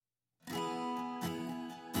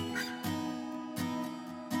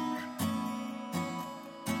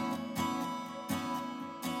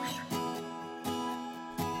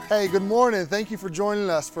Hey, good morning. Thank you for joining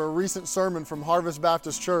us for a recent sermon from Harvest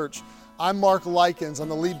Baptist Church. I'm Mark Likens. I'm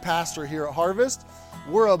the lead pastor here at Harvest.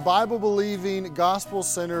 We're a Bible-believing,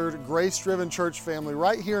 gospel-centered, grace-driven church family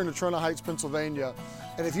right here in Natrona Heights, Pennsylvania.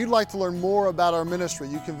 And if you'd like to learn more about our ministry,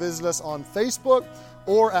 you can visit us on Facebook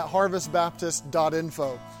or at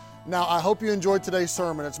harvestbaptist.info. Now, I hope you enjoyed today's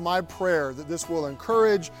sermon. It's my prayer that this will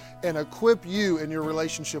encourage and equip you in your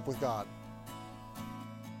relationship with God.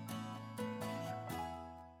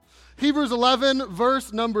 Hebrews 11,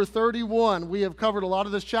 verse number 31. We have covered a lot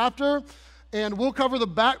of this chapter, and we'll cover the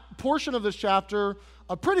back portion of this chapter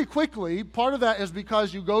pretty quickly. Part of that is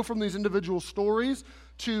because you go from these individual stories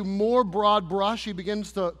to more broad brush. He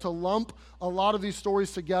begins to lump a lot of these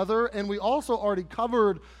stories together, and we also already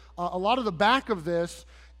covered a lot of the back of this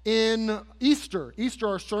in Easter.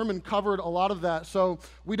 Our sermon covered a lot of that, so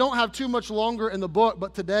we don't have too much longer in the book,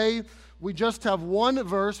 but today we just have one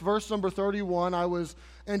verse, verse number 31. I was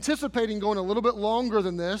anticipating going a little bit longer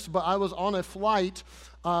than this, but I was on a flight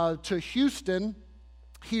to Houston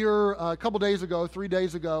here a couple days ago, 3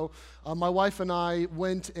 days ago. My wife and I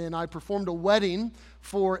went and I performed a wedding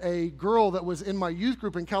for a girl that was in my youth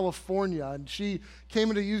group in California. And she came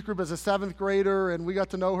into youth group as a 7th grader, and we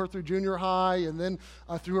got to know her through junior high and then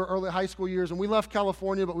through her early high school years. And we left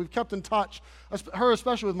California, but we've kept in touch, her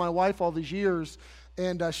especially with my wife all these years.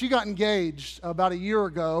 And she got engaged about a year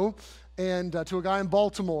ago and to a guy in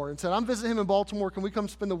Baltimore and said, I'm visiting him in Baltimore. Can we come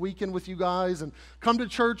spend the weekend with you guys and come to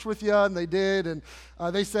church with you? And they did. And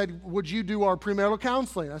they said, would you do our premarital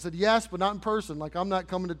counseling? I said, yes, but not in person. Like, I'm not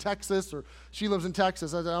coming to Texas, or she lives in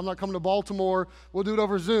Texas. I said, I'm not coming to Baltimore. We'll do it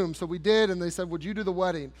over Zoom. So we did. And they said, would you do the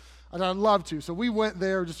wedding? I said, I'd love to. So we went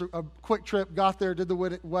there, just a quick trip, got there, did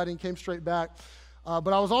the wedding, came straight back.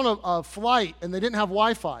 But I was on a flight, and they didn't have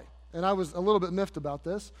Wi-Fi. And I was a little bit miffed about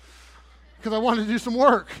this because I wanted to do some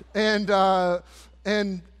work. And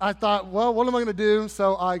I thought, well, what am I going to do?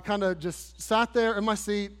 So I kind of just sat there in my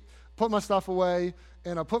seat, put my stuff away,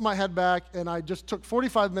 and I put my head back, and I just took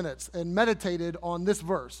 45 minutes and meditated on this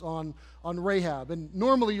verse, on Rahab. And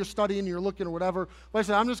normally you're studying, you're looking or whatever, but I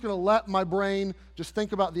said, I'm just going to let my brain just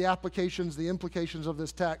think about the applications, the implications of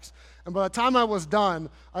this text. And by the time I was done,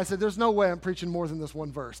 I said, there's no way I'm preaching more than this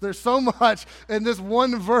one verse. There's so much in this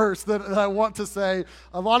one verse that I want to say.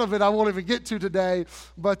 A lot of it I won't even get to today,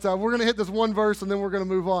 but we're going to hit this one verse, and then we're going to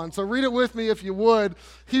move on. So read it with me if you would.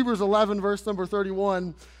 Hebrews 11, verse number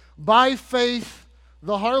 31. By faith,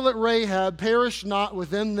 the harlot Rahab perished not with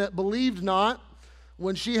them that believed not,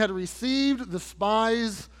 when she had received the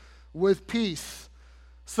spies with peace.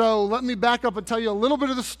 So let me back up and tell you a little bit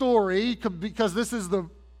of the story, because this is the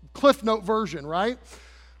Cliff Note version, right?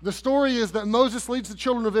 The story is that Moses leads the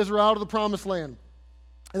children of Israel out of the promised land.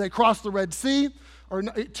 And they cross the Red Sea, or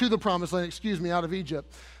to the promised land, out of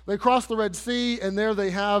Egypt. They cross the Red Sea, and there they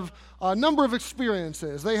have a number of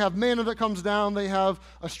experiences. They have manna that comes down. They have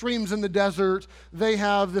streams in the desert. They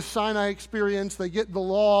have the Sinai experience. They get the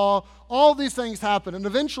law. All these things happen, and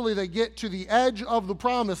eventually they get to the edge of the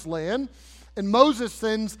promised land, and Moses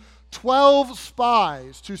sends 12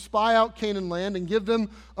 spies to spy out Canaan land and give them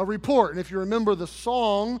a report. And if you remember the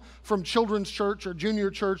song from children's church or junior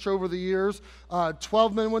church over the years,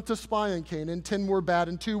 12 men went to spy in Canaan, 10 were bad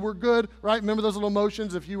and 2 were good, right? Remember those little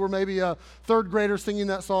emotions if you were maybe a 3rd grader singing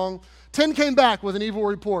that song? 10 came back with an evil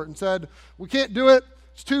report and said, we can't do it,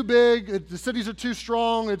 it's too big, the cities are too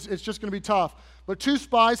strong, it's just going to be tough. But 2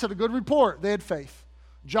 spies had a good report. They had faith,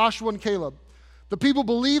 Joshua and Caleb. The people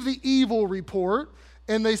believe the evil report,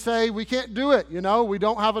 and they say, we can't do it, we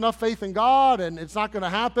don't have enough faith in God, and it's not going to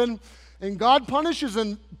happen. And God punishes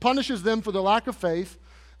them for their lack of faith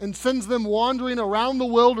and sends them wandering around the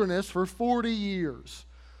wilderness for 40 years.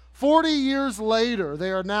 40 years later, they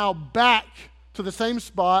are now back to the same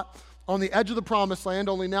spot on the edge of the promised land,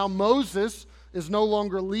 only now Moses is no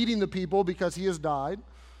longer leading the people because he has died.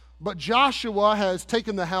 But Joshua has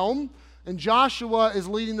taken the helm, and Joshua is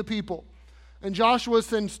leading the people. And Joshua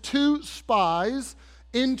sends 2 spies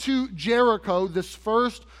into Jericho, this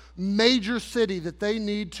first major city that they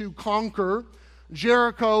need to conquer.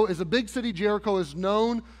 Jericho is a big city. Jericho is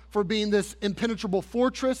known for being this impenetrable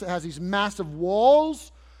fortress. It has these massive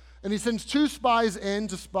walls. And he sends 2 spies in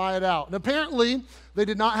to spy it out. And apparently, they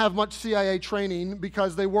did not have much CIA training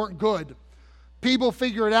because they weren't good. People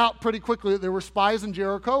figured out pretty quickly that there were spies in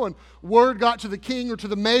Jericho, and word got to the king or to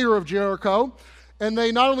the mayor of Jericho. And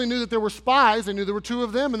they not only knew that there were spies, they knew there were 2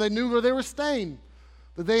 of them, and they knew where they were staying,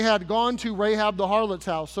 that they had gone to Rahab the harlot's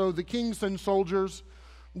house. So the king sends soldiers.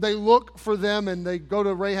 They look for them, and they go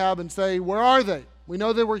to Rahab and say, where are they? We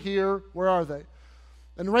know they were here. Where are they?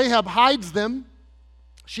 And Rahab hides them.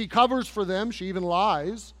 She covers for them. She even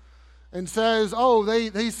lies. and says, oh, they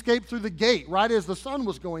escaped through the gate right as the sun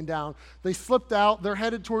was going down. They slipped out. They're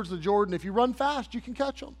headed towards the Jordan. If you run fast, you can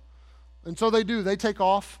catch them. And so they do. They take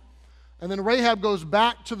off. And then Rahab goes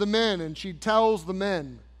back to the men, and she tells the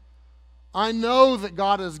men, I know that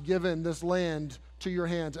God has given this land to your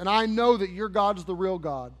hands, and I know that your God is the real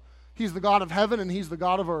God. He's the God of heaven, and he's the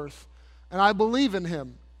God of earth. And I believe in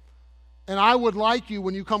him. And I would like you,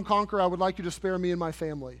 when you come conquer, I would like you to spare me and my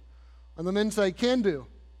family. And the men say, can do.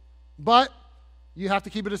 But you have to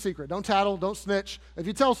keep it a secret. Don't tattle, don't snitch. If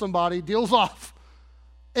you tell somebody, deal's off.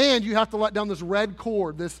 And you have to let down this red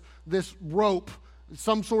cord, this rope,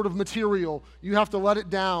 some sort of material. You have to let it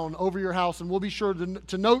down over your house, and we'll be sure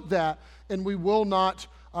to note that, and we will not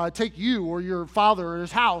take you or your father or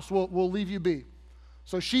his house. We'll leave you be.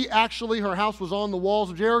 So her house was on the walls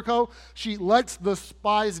of Jericho. She lets the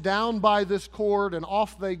spies down by this cord, and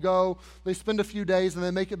off they go. They spend a few days, and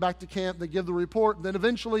they make it back to camp. They give the report. And then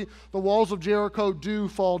eventually, the walls of Jericho do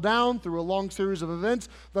fall down through a long series of events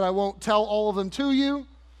that I won't tell all of them to you.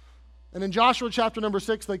 And in Joshua chapter number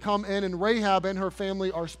 6, they come in, and Rahab and her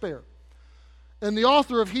family are spared. And the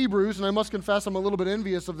author of Hebrews, and I must confess I'm a little bit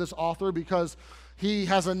envious of this author because he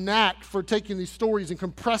has a knack for taking these stories and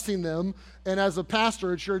compressing them. And as a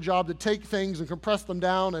pastor, it's your job to take things and compress them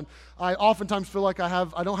down. And I oftentimes feel like I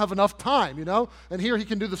don't have enough time, you know? And here he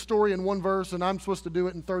can do the story in one verse, and I'm supposed to do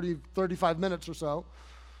it in 35 minutes or so.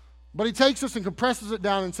 But he takes this and compresses it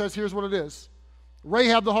down and says, here's what it is.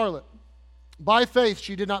 Rahab the harlot. By faith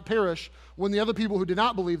she did not perish when the other people who did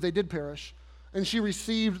not believe, they did perish. And she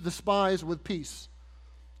received the spies with peace.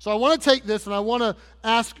 So I want to take this and I want to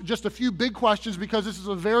ask just a few big questions because this is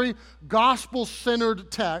a very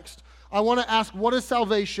gospel-centered text. I want to ask, what is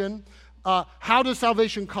salvation? How does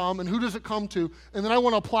salvation come? And who does it come to? And then I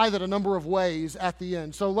want to apply that a number of ways at the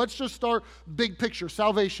end. So let's just start big picture,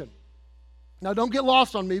 salvation. Now don't get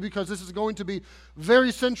lost on me because this is going to be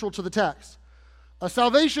very central to the text.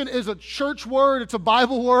 Salvation is a church word. It's a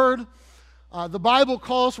Bible word. The Bible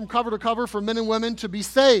calls from cover to cover for men and women to be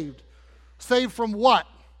saved. Saved from what?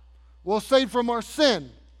 Well, saved from our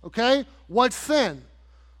sin, okay? What's sin?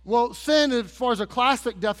 Well, sin, as far as a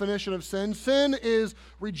classic definition of sin is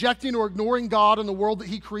rejecting or ignoring God and the world that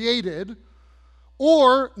he created,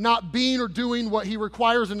 or not being or doing what he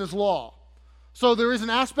requires in his law. So there is an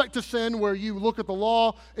aspect to sin where you look at the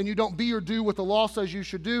law and you don't be or do what the law says you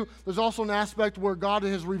should do. There's also an aspect where God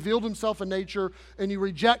has revealed himself in nature and you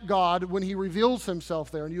reject God when he reveals himself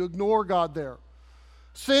there and you ignore God there.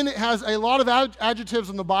 Sin has a lot of adjectives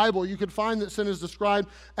in the Bible. You could find that sin is described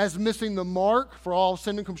as missing the mark, for all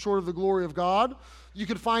sin and come short of the glory of God. You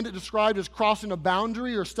could find it described as crossing a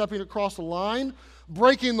boundary or stepping across a line.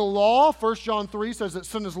 Breaking the law, 1 John 3 says that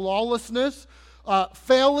sin is lawlessness.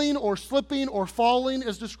 Failing or slipping or falling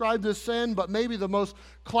is described as sin, but maybe the most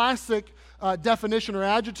classic definition or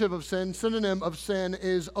adjective of sin, synonym of sin,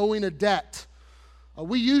 is owing a debt.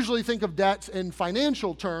 We usually think of debts in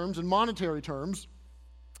financial terms and monetary terms,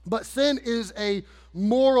 but sin is a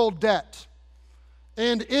moral debt.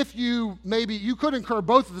 And if you could incur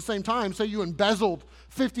both at the same time, say you embezzled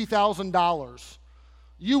 $50,000.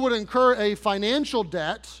 You would incur a financial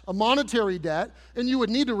debt, a monetary debt, and you would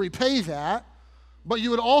need to repay that. But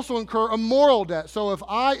you would also incur a moral debt. So if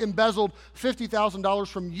I embezzled $50,000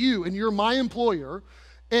 from you and you're my employer,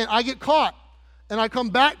 and I get caught, and I come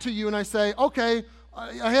back to you and I say, okay,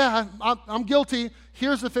 yeah, I'm guilty.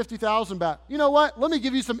 Here's the $50,000 back. You know what? Let me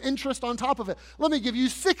give you some interest on top of it. Let me give you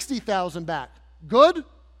 $60,000 back. Good?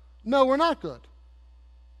 No, we're not good.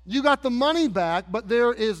 You got the money back, but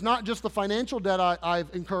there is not just the financial debt I've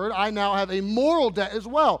incurred. I now have a moral debt as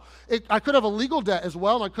well. I could have a legal debt as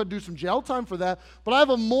well, and I could do some jail time for that, but I have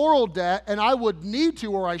a moral debt, and I would need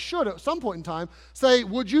to, or I should at some point in time, say,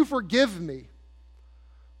 would you forgive me?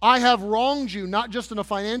 I have wronged you, not just in a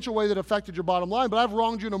financial way that affected your bottom line, but I've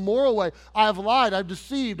wronged you in a moral way. I have lied, I've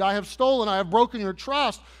deceived, I have stolen, I have broken your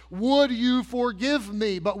trust. Would you forgive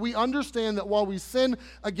me? But we understand that while we sin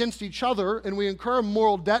against each other and we incur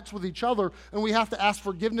moral debts with each other and we have to ask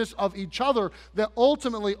forgiveness of each other, that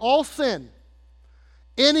ultimately all sin,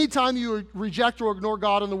 anytime you reject or ignore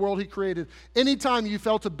God and the world he created, anytime you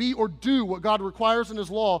fail to be or do what God requires in his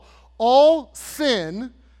law, all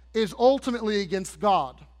sin is ultimately against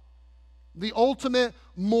God. The ultimate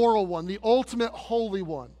moral one, the ultimate holy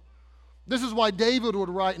one. This is why David would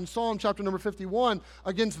write in Psalm chapter number 51,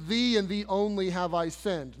 against thee and thee only have I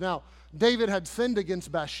sinned. Now, David had sinned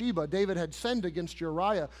against Bathsheba. David had sinned against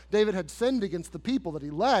Uriah. David had sinned against the people that he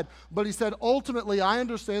led. But he said, ultimately, I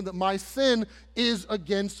understand that my sin is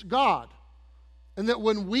against God. And that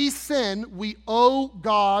when we sin, we owe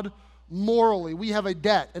God morally. We have a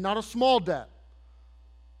debt, and not a small debt.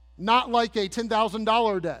 Not like a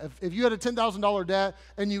 $10,000 debt. If you had a $10,000 debt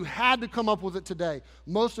and you had to come up with it today,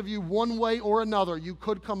 most of you, one way or another, you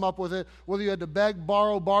could come up with it. Whether you had to beg,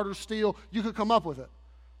 borrow, barter, steal, you could come up with it.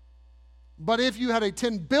 But if you had a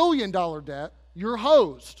 $10 billion debt, you're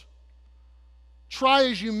hosed. Try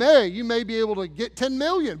as you may be able to get 10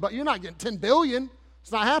 million, but you're not getting 10 billion.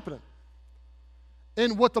 It's not happening.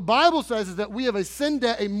 And what the Bible says is that we have a sin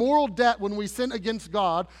debt, a moral debt when we sin against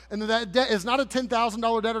God, and that debt is not a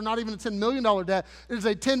 $10,000 debt or not even a $10 million debt. It is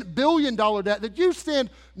a $10 billion debt that you stand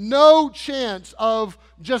no chance of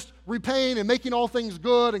just repaying and making all things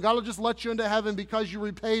good, and God will just let you into heaven because you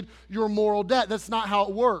repaid your moral debt. That's not how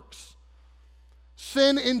it works.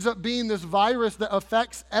 Sin ends up being this virus that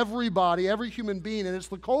affects everybody, every human being, and it's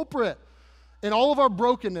the culprit. In all of our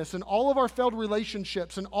brokenness, and all of our failed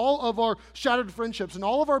relationships, and all of our shattered friendships, and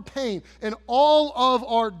all of our pain, and all of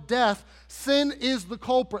our death, sin is the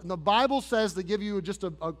culprit. And the Bible says, to give you just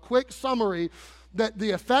a quick summary, that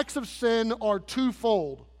the effects of sin are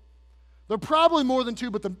twofold. They're probably more than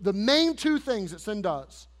two, but the main two things that sin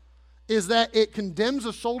does is that it condemns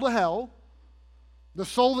a soul to hell. The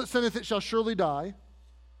soul that sinneth, it shall surely die.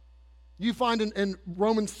 You find in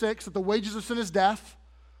Romans 6 that the wages of sin is death.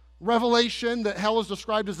 Revelation, that hell is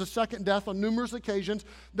described as the second death on numerous occasions,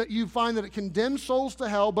 that you find that it condemns souls to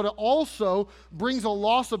hell, but it also brings a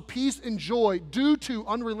loss of peace and joy due to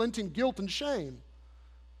unrelenting guilt and shame.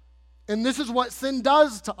 And this is what sin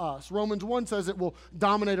does to us. Romans 1 says it will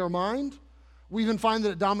dominate our mind. We even find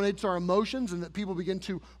that it dominates our emotions and that people begin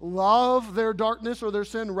to love their darkness or their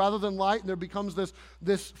sin rather than light, and there becomes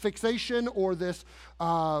this fixation or this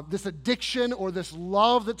addiction or this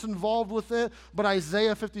love that's involved with it. But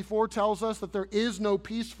Isaiah 54 tells us that there is no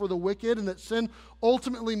peace for the wicked and that sin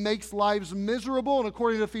ultimately makes lives miserable. And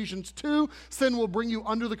according to Ephesians 2, sin will bring you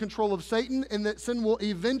under the control of Satan, and that sin will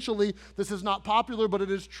eventually, this is not popular, but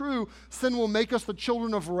it is true, sin will make us the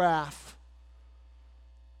children of wrath.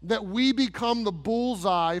 That we become the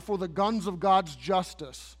bullseye for the guns of God's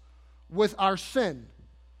justice with our sin.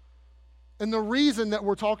 And the reason that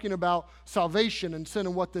we're talking about salvation and sin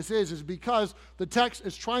and what this is because the text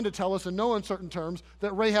is trying to tell us in no uncertain terms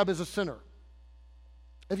that Rahab is a sinner.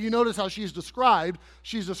 If you notice how she's described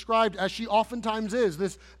as she oftentimes is,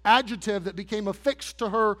 this adjective that became affixed to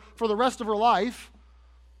her for the rest of her life,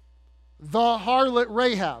 the harlot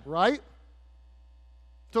Rahab, right?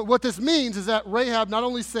 So what this means is that Rahab not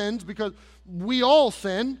only sins, because we all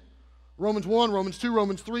sin. Romans 1, Romans 2,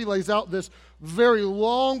 Romans 3 lays out this very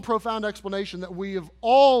long, profound explanation that we have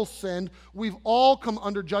all sinned. We've all come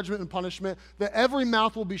under judgment and punishment, that every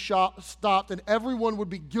mouth will be stopped and everyone would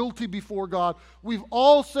be guilty before God. We've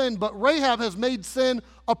all sinned, but Rahab has made sin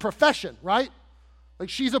a profession, right? Like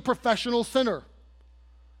she's a professional sinner.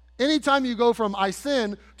 Anytime you go from I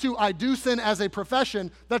sin to I do sin as a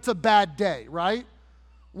profession, that's a bad day, right?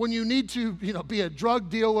 When you need to, be a drug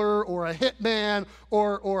dealer or a hitman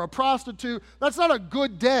or a prostitute, that's not a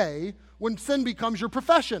good day when sin becomes your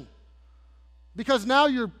profession. Because now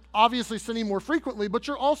you're obviously sinning more frequently, but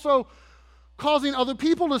you're also causing other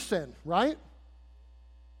people to sin, right?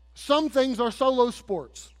 Some things are solo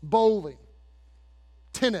sports: bowling,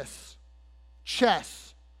 tennis,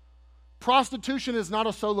 chess. Prostitution is not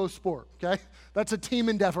a solo sport, okay? That's a team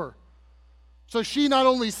endeavor. So she not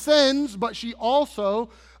only sins, but she also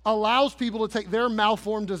allows people to take their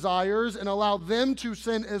malformed desires and allow them to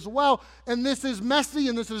sin as well. And this is messy,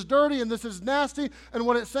 and this is dirty, and this is nasty. And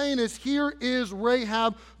what it's saying is, here is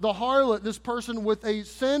Rahab the harlot, this person with a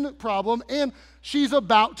sin problem, and she's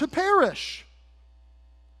about to perish.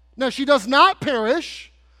 Now, she does not perish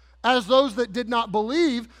as those that did not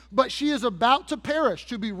believe, but she is about to perish,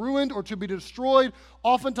 to be ruined or to be destroyed.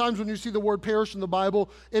 Oftentimes when you see the word perish in the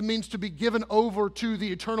Bible, it means to be given over to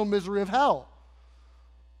the eternal misery of hell.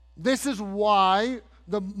 This is why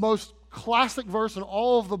the most classic verse in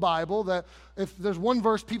all of the Bible, that if there's one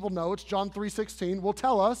verse people know, it's John 3:16, will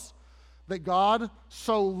tell us that God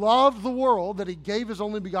so loved the world that he gave his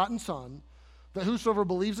only begotten Son, that whosoever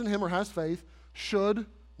believes in him or has faith should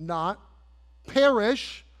not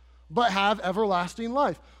perish, but have everlasting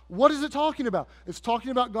life. What is it talking about? It's talking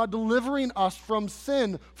about God delivering us from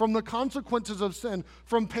sin, from the consequences of sin,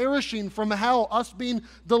 from perishing, from hell, us being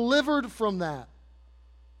delivered from that.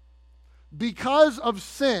 Because of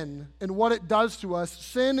sin and what it does to us,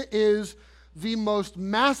 sin is the most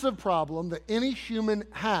massive problem that any human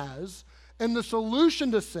has, and the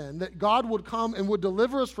solution to sin, that God would come and would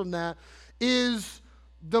deliver us from that, is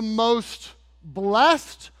the most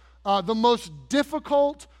blessed, the most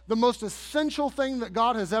difficult, the most essential thing that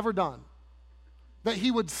God has ever done. That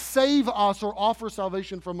he would save us or offer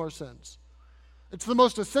salvation from our sins. It's the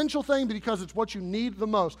most essential thing because it's what you need the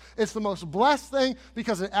most. It's the most blessed thing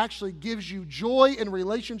because it actually gives you joy in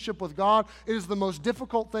relationship with God. It is the most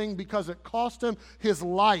difficult thing because it cost him his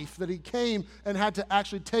life, that he came and had to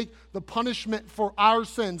actually take the punishment for our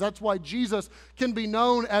sins. That's why Jesus can be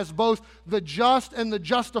known as both the just and the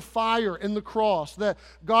justifier in the cross, that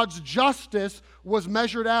God's justice was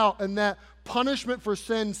measured out and that punishment for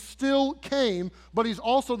sin still came, but he's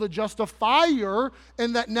also the justifier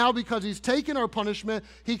in that now because he's taken our punishment,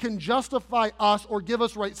 he can justify us or give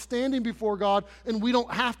us right standing before God, and we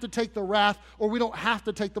don't have to take the wrath or we don't have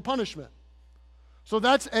to take the punishment. So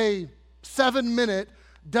that's a 7-minute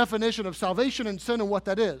definition of salvation and sin and what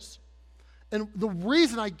that is. And the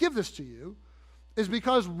reason I give this to you is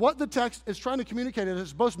because what the text is trying to communicate at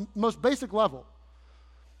its most basic level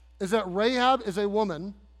is that Rahab is a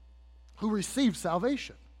woman who received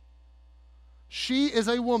salvation. She is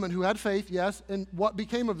a woman who had faith, yes, and what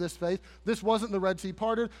became of this faith? This wasn't the Red Sea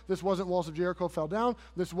parted. This wasn't walls of Jericho fell down.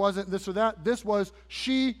 This wasn't this or that. This was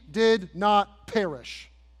she did not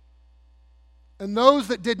perish. And those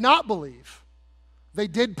that did not believe, they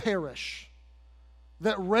did perish.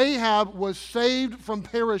 That Rahab was saved from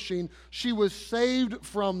perishing. She was saved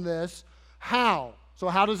from this. How? So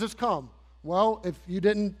how does this come? Well, if you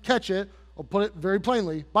didn't catch it, I'll put it very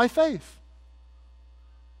plainly, by faith.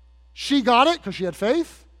 She got it because she had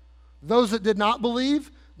faith. Those that did not believe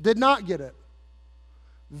did not get it.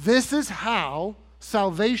 This is how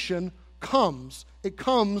salvation comes. It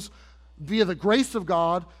comes via the grace of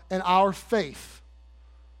God and our faith.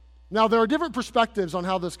 Now, there are different perspectives on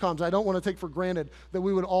how this comes. I don't want to take for granted that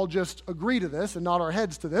we would all just agree to this and nod our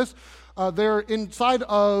heads to this. They're inside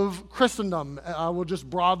of Christendom. I will just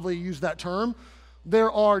broadly use that term.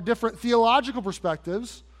 There are different theological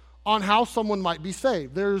perspectives on how someone might be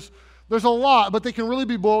saved. There's a lot, but they can really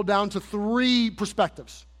be boiled down to 3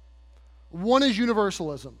 perspectives. One is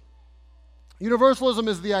universalism. Universalism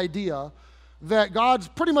is the idea that God's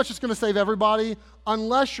pretty much just going to save everybody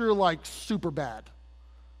unless you're like super bad.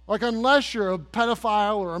 Like unless you're a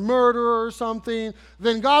pedophile or a murderer or something,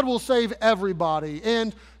 then God will save everybody.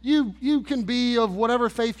 And you can be of whatever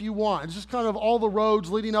faith you want. It's just kind of all the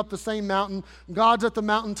roads leading up the same mountain. God's at the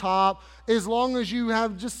mountaintop. As long as you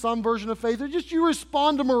have just some version of faith, or just you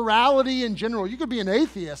respond to morality in general. You could be an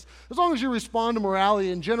atheist. As long as you respond to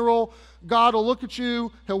morality in general, God will look at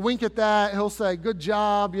you, he'll wink at that, he'll say, good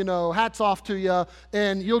job, hats off to you,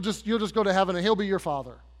 and you'll just go to heaven and he'll be your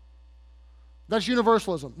father. That's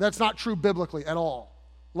universalism. That's not true biblically at all.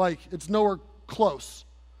 Like, it's nowhere close.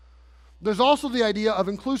 There's also the idea of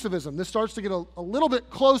inclusivism. This starts to get a little bit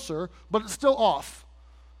closer, but it's still off.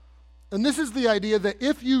 And this is the idea that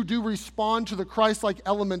if you do respond to the Christ-like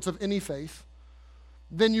elements of any faith,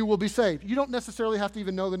 then you will be saved. You don't necessarily have to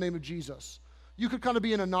even know the name of Jesus. You could kind of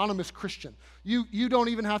be an anonymous Christian. You don't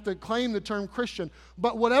even have to claim the term Christian,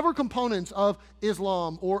 but whatever components of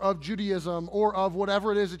Islam or of Judaism or of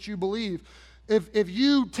whatever it is that you believe, if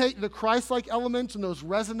you take the Christ-like elements and those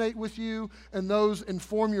resonate with you and those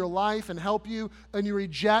inform your life and help you, and you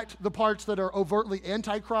reject the parts that are overtly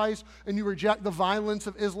anti-Christ and you reject the violence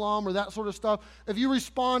of Islam or that sort of stuff, if you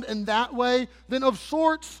respond in that way, then of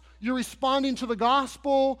sorts you're responding to the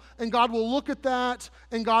gospel, and God will look at that,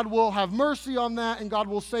 and God will have mercy on that, and God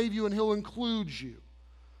will save you, and he'll include you.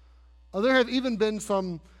 There have even been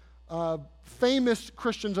some famous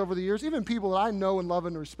Christians over the years, even people that I know and love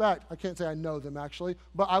and respect. I can't say I know them actually,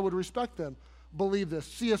 but I would respect them, believe this.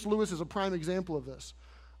 C.S. Lewis is a prime example of this.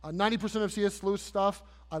 90% of C.S. Lewis stuff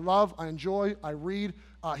I love, I enjoy, I read.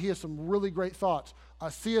 He has some really great thoughts.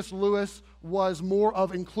 C.S. Lewis was more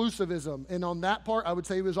of inclusivism, and on that part, I would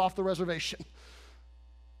say he was off the reservation.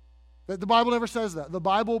 The Bible never says that. The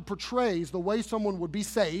Bible portrays the way someone would be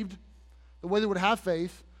saved, the way they would have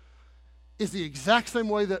faith, is the exact same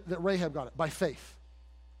way that Rahab got it, by faith.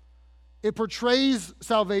 It portrays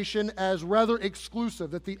salvation as rather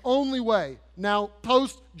exclusive, that the only way, now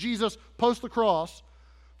post-Jesus, post the cross,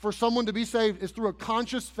 for someone to be saved is through a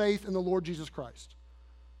conscious faith in the Lord Jesus Christ.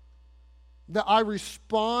 That I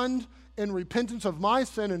respond in repentance of my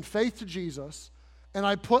sin and faith to Jesus, and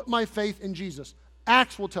I put my faith in Jesus.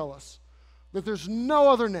 Acts will tell us that there's no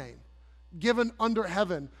other name given under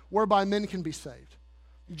heaven whereby men can be saved.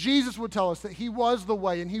 Jesus would tell us that he was the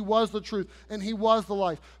way, and he was the truth, and he was the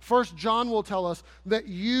life. 1 John will tell us that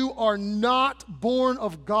you are not born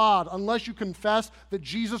of God unless you confess that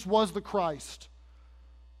Jesus was the Christ.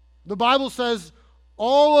 The Bible says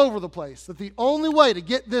all over the place that the only way to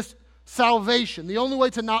get this salvation, the only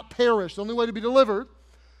way to not perish, the only way to be delivered,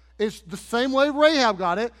 is the same way Rahab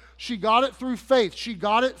got it. She got it through faith. She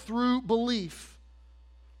got it through belief.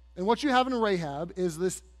 And what you have in Rahab is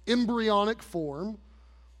this embryonic form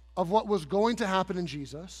of what was going to happen in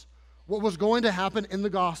Jesus, what was going to happen in the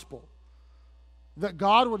gospel, that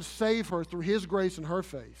God would save her through his grace and her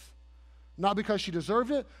faith. Not because she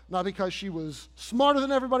deserved it, not because she was smarter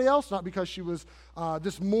than everybody else, not because she was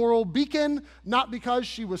this moral beacon, not because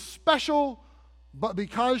she was special, but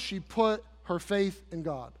because she put her faith in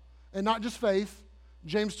God. And not just faith.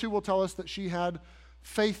 James 2 will tell us that she had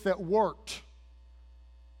faith that worked.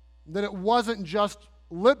 That it wasn't just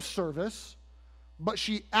lip service, but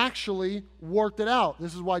she actually worked it out.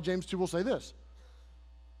 This is why James 2 will say this.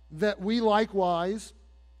 That we likewise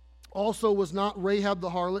also was not Rahab the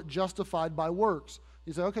harlot justified by works.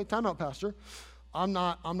 You say, okay, time out, Pastor. I'm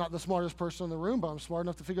not the smartest person in the room, but I'm smart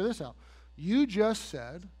enough to figure this out. You just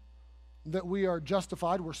said that we are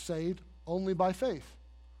justified, we're saved only by faith.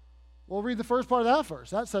 Well, read the first part of that verse.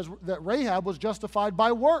 That says that Rahab was justified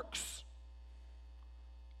by works.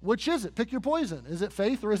 Which is it? Pick your poison. Is it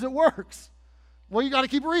faith or is it works? Well, you got to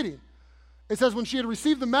keep reading. It says, when she had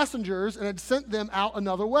received the messengers and had sent them out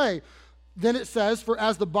another way. Then it says, for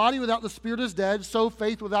as the body without the spirit is dead, so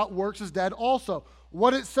faith without works is dead also.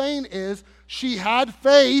 What it's saying is, she had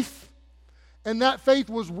faith, and that faith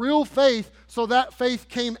was real faith, so that faith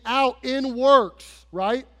came out in works,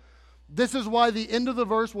 right? This is why the end of the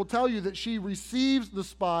verse will tell you that she receives the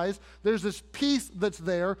spies. There's this peace that's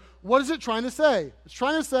there. What is it trying to say? It's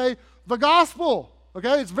trying to say the gospel,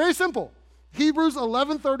 okay? It's very simple. Hebrews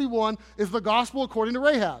 11:31 is the gospel according to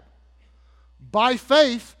Rahab. By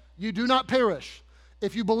faith, you do not perish.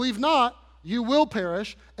 If you believe not, you will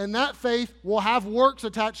perish, and that faith will have works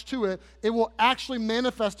attached to it. It will actually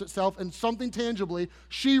manifest itself in something tangibly.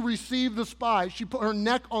 She received the spies. She put her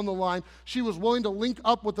neck on the line. She was willing to link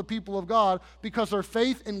up with the people of God because her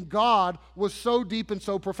faith in God was so deep and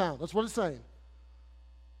so profound. That's what it's saying.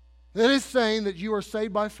 It is saying that you are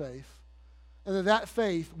saved by faith, and that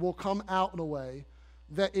faith will come out in a way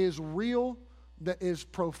that is real, that is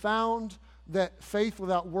profound, that faith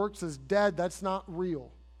without works is dead. That's not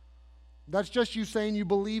real. That's just you saying you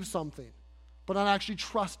believe something, but not actually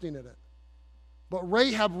trusting in it. But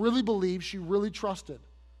Rahab really believed, she really trusted.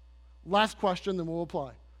 Last question, then we'll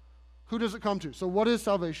apply. Who does it come to? So what is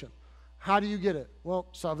salvation? How do you get it? Well,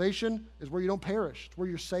 salvation is where you don't perish. It's where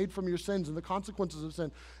you're saved from your sins and the consequences of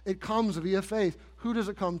sin. It comes via faith. Who does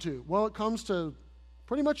it come to? Well, it comes to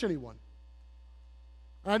pretty much anyone.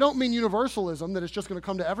 And I don't mean universalism, that it's just going to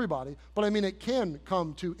come to everybody, but I mean it can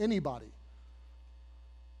come to anybody.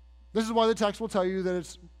 This is why the text will tell you that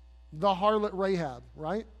it's the harlot Rahab,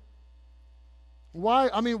 right? Why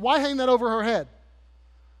hang that over her head?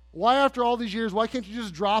 Why, after all these years, why can't you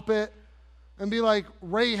just drop it and be like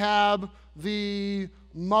Rahab, the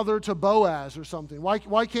mother to Boaz or something?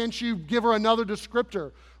 Why can't you give her another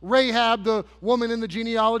descriptor? Rahab, the woman in the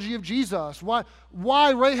genealogy of Jesus.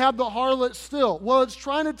 Why Rahab the harlot still? Well, it's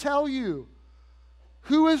trying to tell you,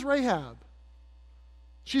 who is Rahab?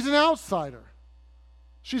 She's an outsider.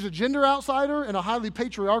 She's a gender outsider in a highly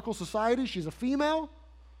patriarchal society. She's a female.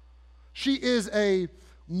 She is a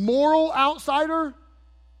moral outsider.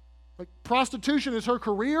 Like prostitution is her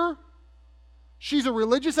career. She's a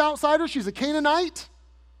religious outsider. She's a Canaanite.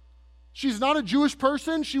 She's not a Jewish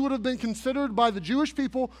person. She would have been considered by the Jewish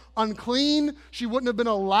people unclean. She wouldn't have been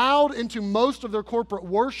allowed into most of their corporate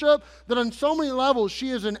worship. That on so many levels, she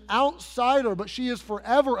is an outsider, but she is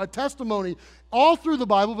forever a testimony all through the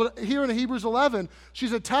Bible. But here in Hebrews 11,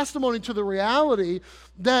 she's a testimony to the reality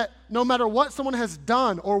that no matter what someone has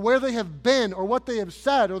done or where they have been or what they have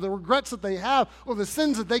said or the regrets that they have or the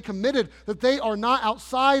sins that they committed, that they are not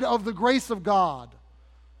outside of the grace of God.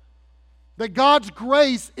 That God's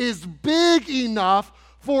grace is big enough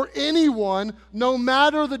for anyone, no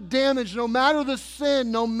matter the damage, no matter the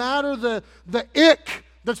sin, no matter the ick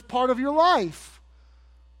that's part of your life.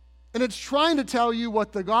 And it's trying to tell you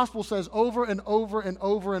what the gospel says over and over and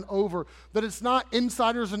over and over, that it's not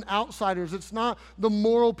insiders and outsiders. It's not the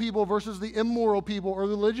moral people versus the immoral people, or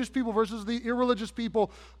the religious people versus the irreligious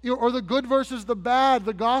people, or the good versus the bad.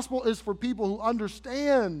 The gospel is for people who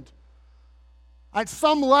understand. At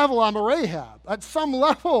some level, I'm a Rahab. At some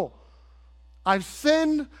level, I've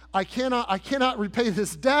sinned. I cannot repay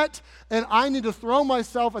this debt, and I need to throw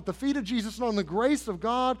myself at the feet of Jesus and on the grace of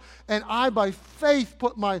God, and I, by faith,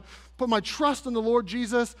 put my trust in the Lord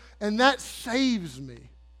Jesus, and that saves me.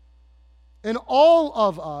 And all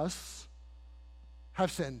of us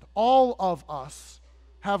have sinned. All of us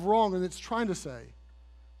have wrong, and it's trying to say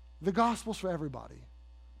the gospel's for everybody.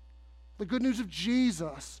 The good news of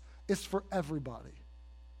Jesus is for everybody.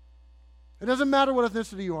 It doesn't matter what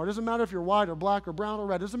ethnicity you are. It doesn't matter if you're white or black or brown or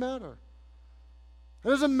red. It doesn't matter. It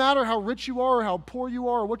doesn't matter how rich you are or how poor you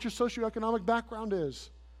are or what your socioeconomic background is.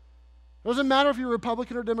 It doesn't matter if you're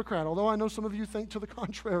Republican or Democrat, although I know some of you think to the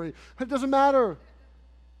contrary. It doesn't matter.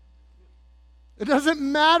 It doesn't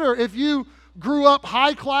matter if you grew up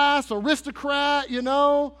high class, aristocrat,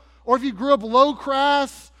 or if you grew up low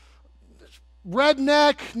class,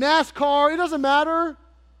 redneck, NASCAR. It doesn't matter.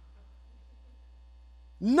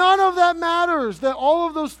 None of that matters. That all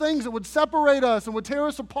of those things that would separate us and would tear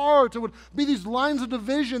us apart, it would be these lines of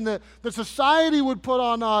division that society would put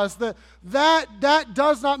on us, that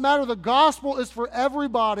does not matter. The gospel is for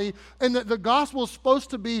everybody, and that the gospel is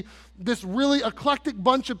supposed to be this really eclectic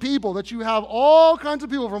bunch of people, that you have all kinds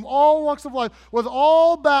of people from all walks of life, with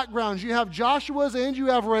all backgrounds. You have Joshua's and you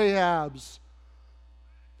have Rahab's.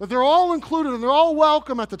 That they're all included and they're all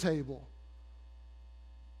welcome at the table.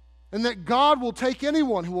 And that God will take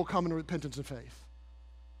anyone who will come in repentance and faith.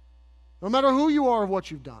 No matter who you are or what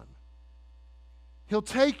you've done. He'll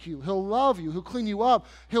take you. He'll love you. He'll clean you up.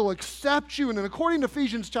 He'll accept you. And then according to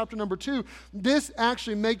Ephesians chapter number 2, this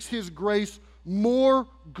actually makes his grace more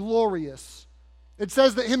glorious. It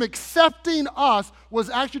says that him accepting us was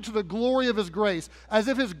actually to the glory of his grace, as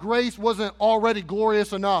if his grace wasn't already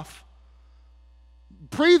glorious enough.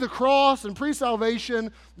 Pre the cross and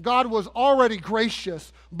pre-salvation, God was already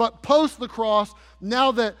gracious. But post the cross,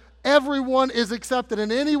 now that everyone is accepted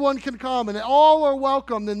and anyone can come and all are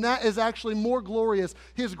welcome, then that is actually more glorious.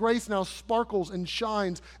 His grace now sparkles and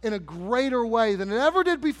shines in a greater way than it ever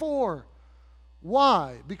did before.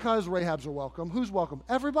 Why? Because Rahab's are welcome. Who's welcome?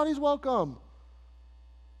 Everybody's welcome.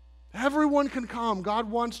 Everyone can come. God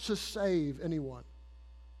wants to save anyone.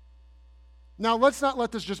 Now, let's not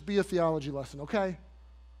let this just be a theology lesson, okay?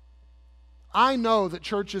 I know that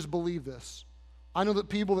churches believe this. I know that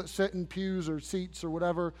people that sit in pews or seats or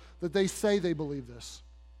whatever, that they say they believe this.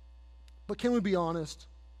 But can we be honest?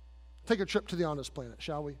 Take a trip to the honest planet,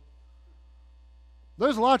 shall we?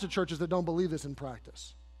 There's lots of churches that don't believe this in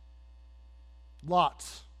practice.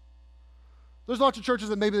 Lots. There's lots of churches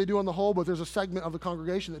that maybe they do on the whole, but there's a segment of the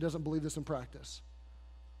congregation that doesn't believe this in practice.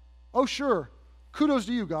 Oh, sure. Kudos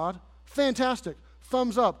to you, God. Fantastic.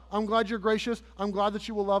 Thumbs up. I'm glad you're gracious. I'm glad that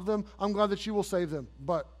you will love them. I'm glad that you will save them.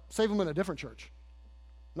 But save them in a different church.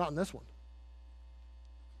 Not in this one.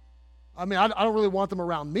 I mean, I don't really want them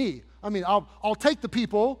around me. I mean, I'll take the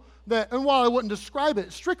people that, and while I wouldn't describe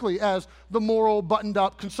it strictly as the moral,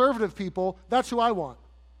 buttoned-up, conservative people, that's who I want.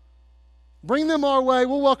 Bring them our way.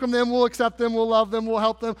 We'll welcome them. We'll accept them. We'll love them. We'll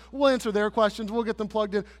help them. We'll answer their questions. We'll get them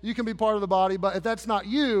plugged in. You can be part of the body. But if that's not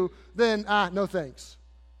you, then no thanks.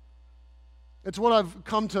 It's what I've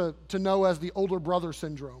come to know as the older brother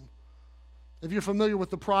syndrome. If you're familiar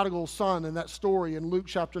with the prodigal son and that story in Luke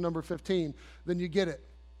chapter number 15, then you get it.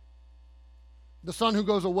 The son who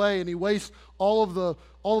goes away and he wastes all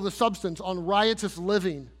of the substance on riotous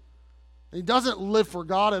living. And he doesn't live for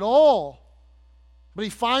God at all. But he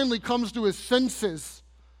finally comes to his senses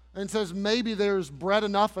and says, maybe there's bread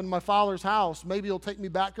enough in my father's house. Maybe he'll take me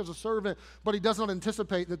back as a servant. But he does not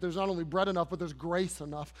anticipate that there's not only bread enough, but there's grace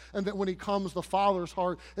enough. And that when he comes, the father's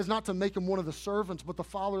heart is not to make him one of the servants, but the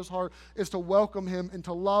father's heart is to welcome him and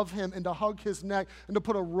to love him and to hug his neck and to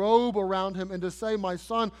put a robe around him and to say, my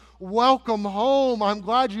son, welcome home. I'm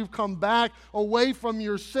glad you've come back away from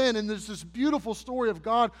your sin. And there's this beautiful story of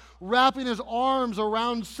God wrapping his arms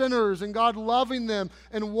around sinners and God loving them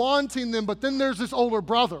and wanting them. But then there's this older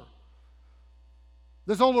brother.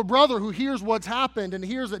 This older brother who hears what's happened and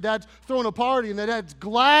hears that dad's throwing a party and that dad's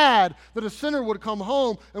glad that a sinner would come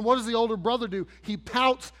home. And what does the older brother do? He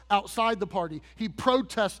pouts outside the party. He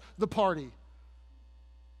protests the party.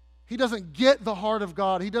 He doesn't get the heart of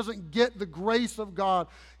God. He doesn't get the grace of God.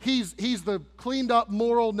 He's the cleaned up,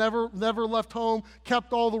 moral, never left home,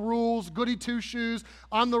 kept all the rules, goody two-shoes,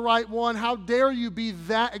 I'm the right one. How dare you be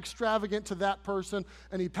that extravagant to that person?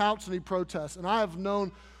 And he pouts and he protests. And I have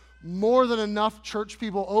known more than enough church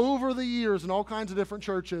people over the years in all kinds of different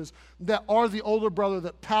churches that are the older brother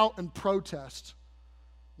that pout and protest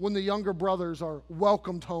when the younger brothers are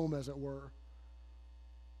welcomed home, as it were.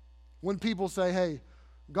 When people say, hey,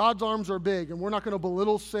 God's arms are big and we're not going to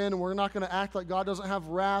belittle sin and we're not going to act like God doesn't have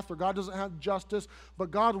wrath or God doesn't have justice,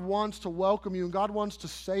 but God wants to welcome you and God wants to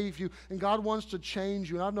save you and God wants to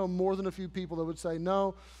change you. And I've known more than a few people that would say,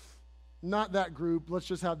 no, not that group, let's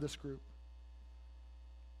just have this group.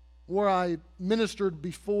 Where I ministered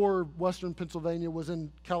before Western Pennsylvania was in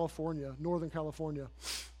California, Northern California.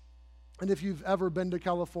 And if you've ever been to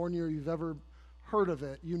California or you've ever heard of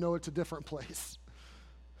it, you know it's a different place.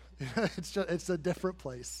 It's a different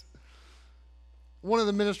place. One of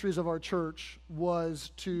the ministries of our church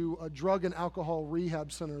was to a drug and alcohol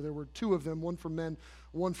rehab center. There were two of them, one for men,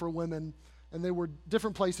 one for women. And they were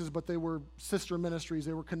different places, but they were sister ministries.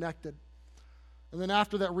 They were connected. And then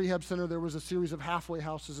after that rehab center, there was a series of halfway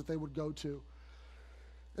houses that they would go to.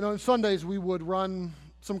 And on Sundays, we would run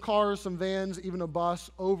some cars, some vans, even a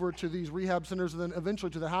bus over to these rehab centers and then eventually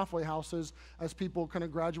to the halfway houses as people kind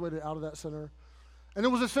of graduated out of that center. And it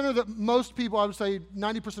was a center that most people, I would say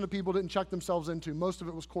 90% of people didn't check themselves into. Most of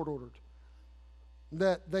it was court-ordered.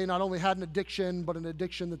 That they not only had an addiction, but an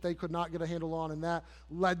addiction that they could not get a handle on, and that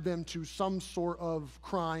led them to some sort of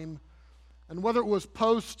crime. And whether it was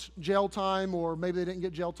post-jail time or maybe they didn't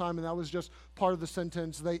get jail time and that was just part of the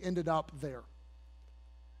sentence, they ended up there.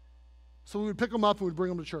 So we would pick them up and we'd bring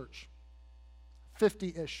them to church.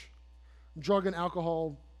 50-ish drug and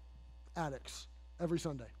alcohol addicts every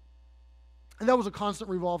Sunday. And that was a constant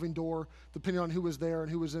revolving door depending on who was there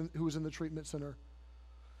and who was in the treatment center.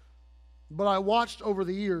 But I watched over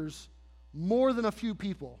the years more than a few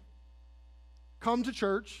people come to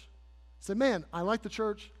church, say, man, I like the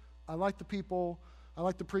church, I like the people, I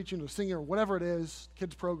like the preaching or singing or whatever it is,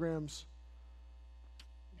 kids programs,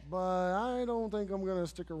 but I don't think I'm going to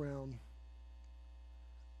stick around.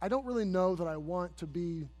 I don't really know that I want to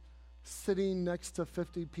be sitting next to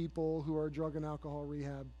 50 people who are drug and alcohol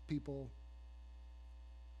rehab people.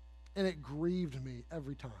 And it grieved me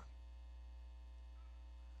every time.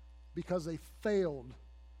 Because they failed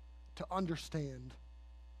to understand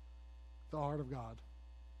the heart of God.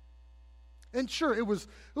 And sure, it was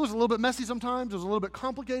a little bit messy sometimes. It was a little bit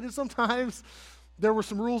complicated sometimes. There were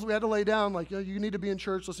some rules we had to lay down, like you need to be in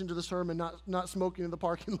church listening to the sermon, not smoking in the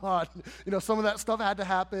parking lot. Some of that stuff had to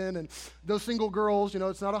happen. And those single girls,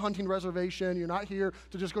 it's not a hunting reservation. You're not here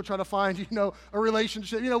to just go try to find, a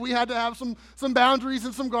relationship. We had to have some boundaries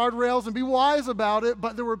and some guardrails and be wise about it.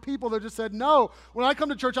 But there were people that just said, no, when I come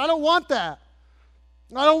to church, I don't want that.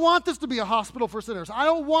 I don't want this to be a hospital for sinners. I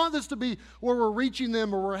don't want this to be where we're reaching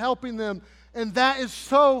them or we're helping them. And that is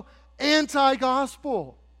so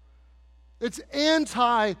anti-gospel. It's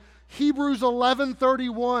anti-Hebrews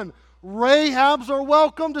 11:31. Rahabs are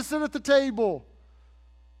welcome to sit at the table.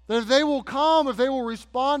 That if they will come, if they will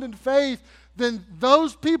respond in faith, then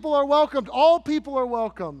those people are welcomed. All people are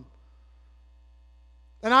welcome.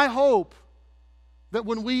 And I hope that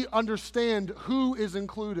when we understand who is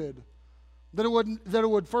included, that it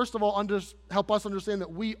would first of all help us understand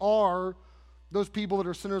that we are those people that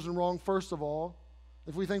are sinners and wrong, first of all.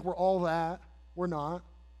 If we think we're all that, we're not.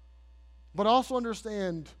 But also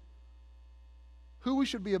understand who we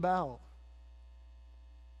should be about,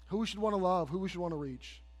 who we should want to love, who we should want to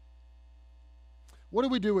reach. What do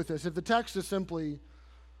we do with this? If the text is simply,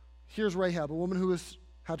 here's Rahab, a woman who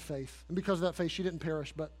had faith, and because of that faith she didn't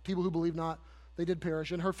perish, but people who believe not, they did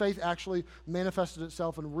perish, and her faith actually manifested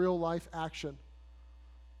itself in real life action.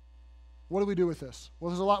 What do we do with this?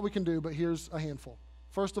 Well, there's a lot we can do, but here's a handful.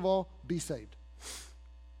 First of all, be saved.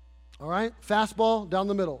 All right? Fastball down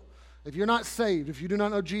the middle. If you're not saved, if you do not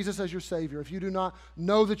know Jesus as your Savior, if you do not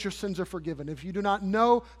know that your sins are forgiven, if you do not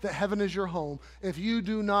know that heaven is your home, if you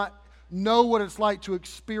do not know what it's like to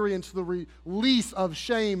experience the release of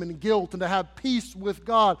shame and guilt and to have peace with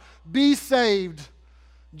God, be saved.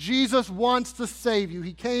 Jesus wants to save you.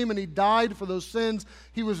 He came and He died for those sins.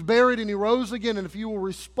 He was buried and He rose again. And if you will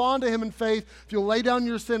respond to Him in faith, if you'll lay down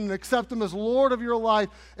your sin and accept Him as Lord of your life,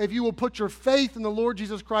 if you will put your faith in the Lord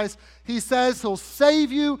Jesus Christ, He says He'll save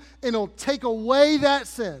you and He'll take away that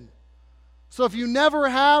sin. So if you never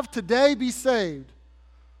have, today be saved.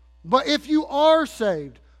 But if you are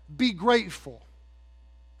saved, be grateful.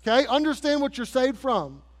 Okay? Understand what you're saved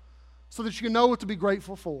from so that you can know what to be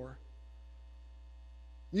grateful for.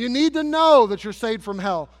 You need to know that you're saved from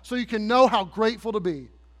hell so you can know how grateful to be.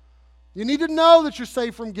 You need to know that you're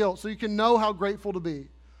saved from guilt so you can know how grateful to be.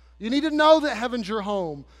 You need to know that heaven's your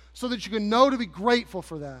home so that you can know to be grateful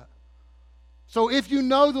for that. So if you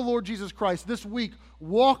know the Lord Jesus Christ this week,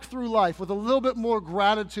 walk through life with a little bit more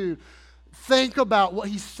gratitude. Think about what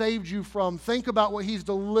He saved you from. Think about what He's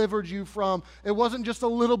delivered you from. It wasn't just a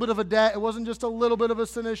little bit of a debt. It wasn't just a little bit of a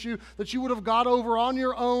sin issue that you would have got over on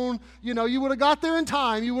your own. You would have got there in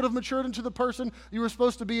time. You would have matured into the person you were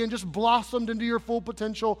supposed to be and just blossomed into your full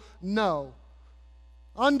potential. No.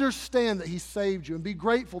 Understand that He saved you and be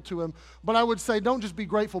grateful to Him. But I would say don't just be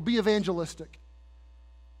grateful. Be evangelistic.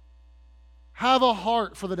 Have a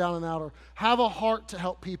heart for the down and outer. Have a heart to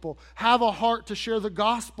help people. Have a heart to share the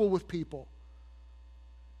gospel with people.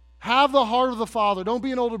 Have the heart of the Father. Don't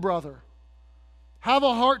be an older brother. Have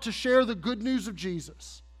a heart to share the good news of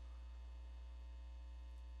Jesus.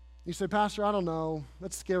 You say, Pastor, I don't know.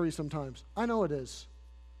 That's scary sometimes. I know it is.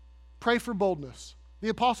 Pray for boldness. The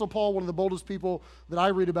Apostle Paul, one of the boldest people that I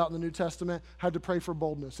read about in the New Testament, had to pray for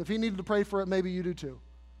boldness. If he needed to pray for it, maybe you do too.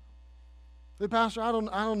 Say, Pastor, I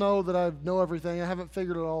don't know that I know everything. I haven't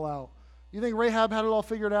figured it all out. You think Rahab had it all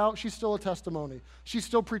figured out? She's still a testimony. She's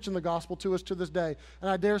still preaching the gospel to us to this day. And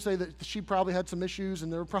I dare say that she probably had some issues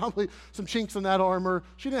and there were probably some chinks in that armor.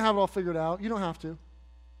 She didn't have it all figured out. You don't have to.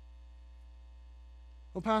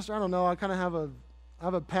 Well, Pastor, I don't know. I kind of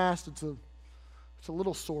have a past. It's a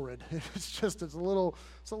little sordid. It's a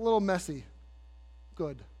little messy.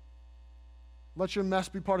 Good. Let your mess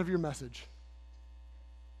be part of your message.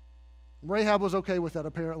 Rahab was okay with that,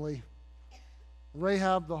 apparently.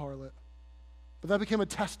 Rahab the harlot. But that became a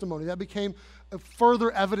testimony. That became a further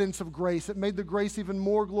evidence of grace. It made the grace even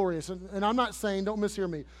more glorious. And I'm not saying, don't mishear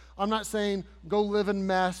me, I'm not saying go live in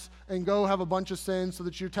mess and go have a bunch of sins so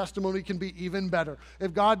that your testimony can be even better.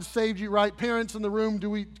 If God saved you, right, parents in the room,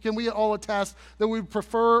 can we all attest that we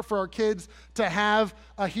prefer for our kids to have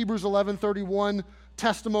a Hebrews 11:31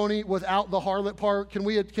 testimony without the harlot part? Can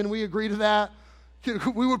we agree to that?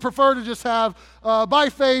 We would prefer to just have, by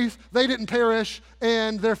faith, they didn't perish,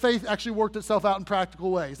 and their faith actually worked itself out in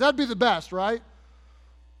practical ways. That'd be the best, right?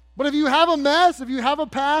 But if you have a mess, if you have a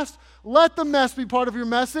past, let the mess be part of your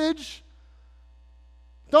message.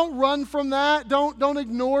 Don't run from that. Don't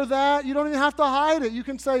ignore that. You don't even have to hide it. You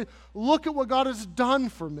can say, look at what God has done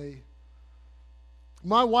for me.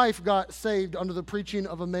 My wife got saved under the preaching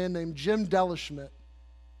of a man named Jim Delaschmidt.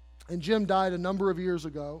 And Jim died a number of years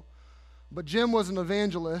ago. But Jim was an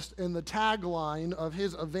evangelist, and the tagline of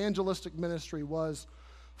his evangelistic ministry was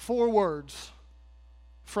 4 words: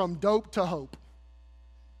 from dope to hope.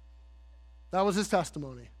 That was his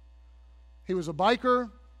testimony. He was a biker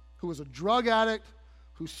who was a drug addict,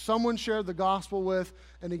 who someone shared the gospel with,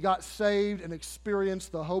 and he got saved and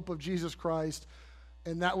experienced the hope of Jesus Christ,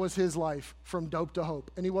 and that was his life, from dope to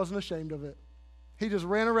hope. And he wasn't ashamed of it. He just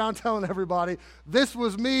ran around telling everybody, this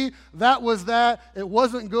was me, that was that, it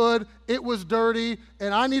wasn't good, it was dirty,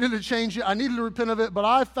 and I needed to change it, I needed to repent of it, but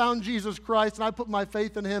I found Jesus Christ, and I put my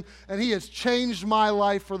faith in him, and he has changed my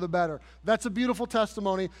life for the better. That's a beautiful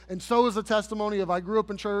testimony, and so is the testimony of I grew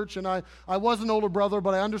up in church, and I was an older brother,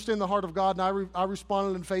 but I understand the heart of God, and I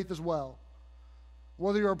responded in faith as well.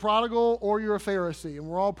 Whether you're a prodigal or you're a Pharisee, and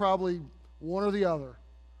we're all probably one or the other.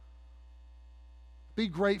 Be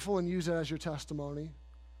grateful and use it as your testimony.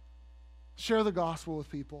 Share the gospel with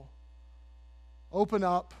people. Open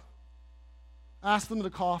up. Ask them to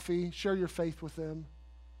coffee. Share your faith with them.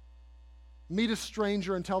 Meet a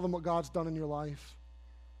stranger and tell them what God's done in your life.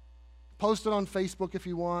 Post it on Facebook if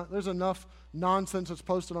you want. There's enough nonsense that's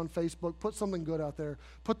posted on Facebook. Put something good out there.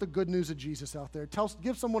 Put the good news of Jesus out there.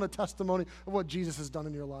 Give someone a testimony of what Jesus has done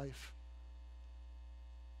in your life.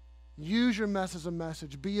 Use your mess as a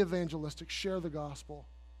message. Be evangelistic. Share the gospel.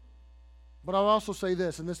 But I'll also say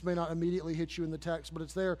this, and this may not immediately hit you in the text, but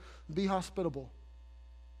it's there. Be hospitable.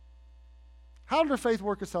 How did her faith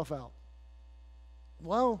work itself out?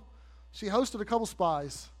 Well, she hosted a couple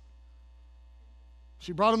spies.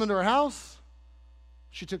 She brought them into her house.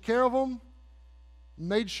 She took care of them,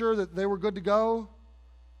 made sure that they were good to go,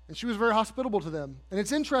 and she was very hospitable to them. And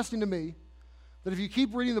it's interesting to me that if you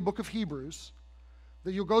keep reading the book of Hebrews,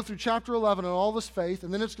 that you'll go through chapter 11 and all this faith,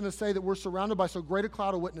 and then it's going to say that we're surrounded by so great a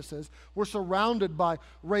cloud of witnesses. We're surrounded by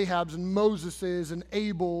Rahabs and Moseses and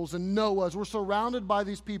Abels and Noahs. We're surrounded by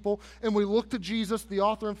these people, and we look to Jesus, the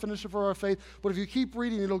author and finisher for our faith. But if you keep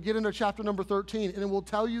reading, it'll get into chapter number 13, and it will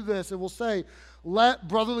tell you this. It will say, let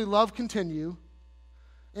brotherly love continue,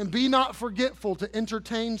 and be not forgetful to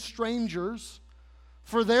entertain strangers,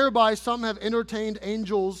 for thereby some have entertained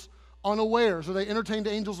angels unawares, or they entertained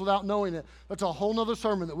angels without knowing it. That's a whole nother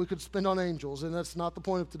sermon that we could spend on angels, and that's not the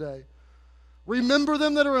point of today. Remember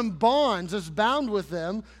them that are in bonds as bound with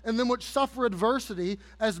them, and them which suffer adversity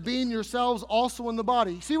as being yourselves also in the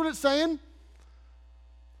body. See what it's saying?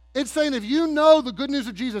 It's saying if you know the good news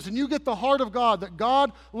of Jesus and you get the heart of God, that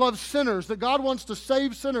God loves sinners, that God wants to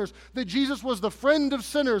save sinners, that Jesus was the friend of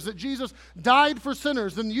sinners, that Jesus died for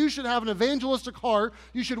sinners, then you should have an evangelistic heart.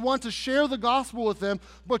 You should want to share the gospel with them,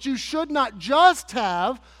 but you should not just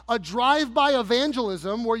have a drive-by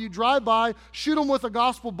evangelism where you drive by, shoot them with a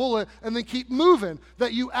gospel bullet, and then keep moving.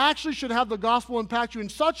 That you actually should have the gospel impact you in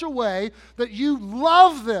such a way that you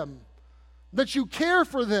love them, that you care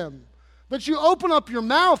for them, that you open up your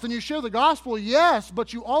mouth and you share the gospel, yes,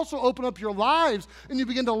 but you also open up your lives and you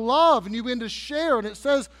begin to love and you begin to share. And it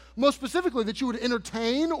says most specifically that you would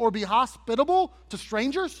entertain or be hospitable to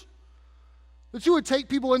strangers, that you would take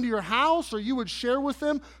people into your house or you would share with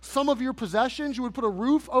them some of your possessions. You would put a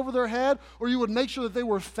roof over their head, or you would make sure that they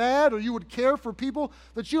were fed, or you would care for people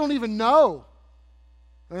that you don't even know.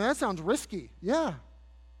 And that sounds risky, yeah.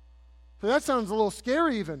 That sounds a little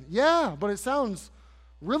scary even, yeah, but it sounds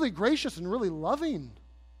really gracious and really loving.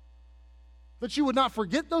 that you would not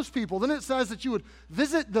forget those people. Then it says that you would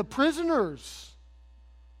visit the prisoners.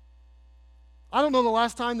 I don't know the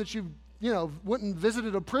last time that you went and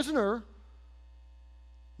visited a prisoner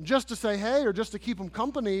just to say hey, or just to keep them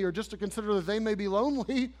company, or just to consider that they may be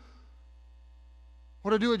lonely,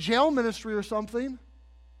 or to do a jail ministry or something.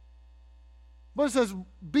 But it says,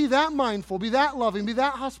 be that mindful, be that loving, be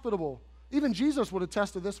that hospitable. Even Jesus would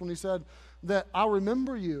attest to this when he said that I'll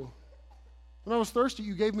remember you. When I was thirsty,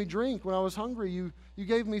 you gave me drink. When I was hungry, you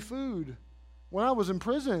gave me food. When I was in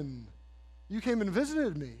prison, you came and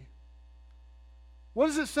visited me. What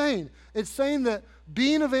is it saying? It's saying that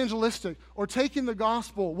being evangelistic or taking the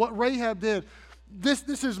gospel, what Rahab did,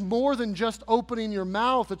 this is more than just opening your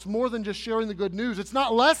mouth. It's more than just sharing the good news. It's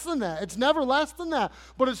not less than that. It's never less than that.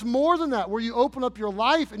 But it's more than that, where you open up your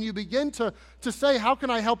life and you begin to say, how can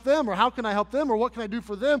I help them? Or how can I help them? Or what can I do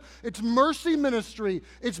for them? It's mercy ministry.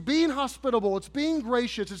 It's being hospitable. It's being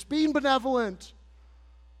gracious. It's being benevolent.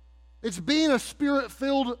 It's being a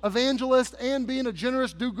spirit-filled evangelist and being a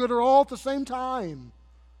generous do-gooder all at the same time.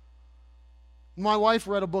 My wife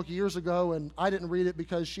read a book years ago, and I didn't read it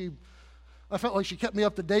because I felt like she kept me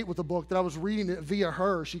up to date with the book, that I was reading it via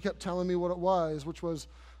her. She kept telling me what it was, which was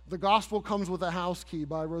The Gospel Comes with a House Key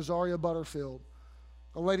by Rosaria Butterfield,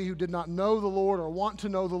 a lady who did not know the Lord or want to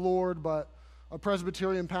know the Lord, but a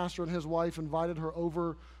Presbyterian pastor and his wife invited her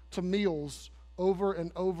over to meals over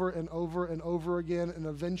and over and over and over again, and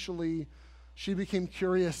eventually she became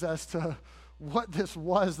curious as to what this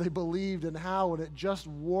was they believed and how, and it just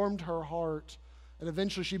warmed her heart, and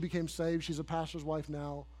eventually she became saved. She's a pastor's wife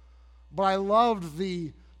now. But I loved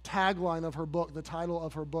the tagline of her book, the title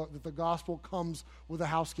of her book, that the gospel comes with a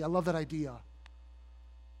house key. I love that idea.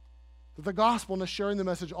 That the gospel and the sharing the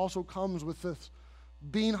message also comes with this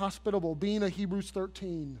being hospitable, being a Hebrews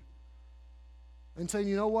 13, and saying,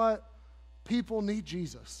 you know what? People need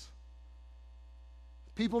Jesus.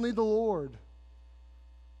 People need the Lord.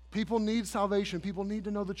 People need salvation. People need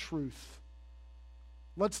to know the truth.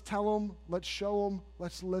 Let's tell them, let's show them,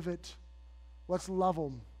 let's live it, let's love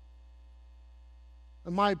them.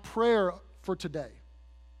 And my prayer for today,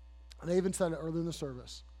 and I even said it earlier in the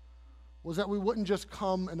service, was that we wouldn't just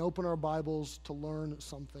come and open our Bibles to learn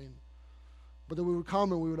something, but that we would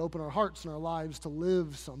come and we would open our hearts and our lives to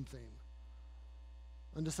live something.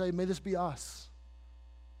 And to say, may this be us.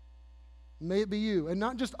 May it be you. And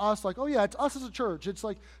not just us, like, oh yeah, it's us as a church. It's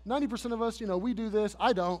like 90% of us, we do this.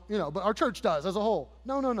 I don't, but our church does as a whole.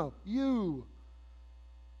 No. You.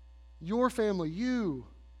 Your family, you.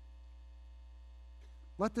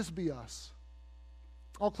 Let this be us.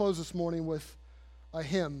 I'll close this morning with a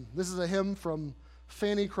hymn. This is a hymn from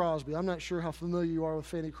Fanny Crosby. I'm not sure how familiar you are with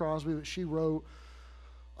Fanny Crosby, but she wrote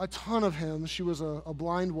a ton of hymns. She was a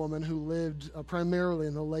blind woman who lived primarily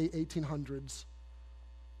in the late 1800s.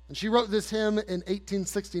 And she wrote this hymn in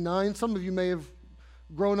 1869. Some of you may have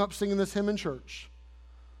grown up singing this hymn in church.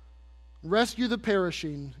 Rescue the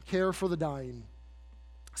perishing, care for the dying.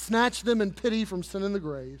 Snatch them in pity from sin and the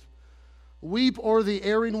grave. Weep o'er the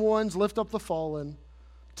erring ones, lift up the fallen.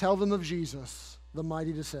 Tell them of Jesus, the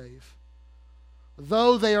mighty to save.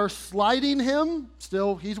 Though they are slighting him,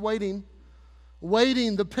 still he's waiting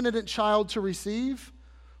the penitent child to receive.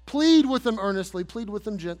 Plead with them earnestly, plead with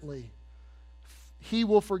them gently. He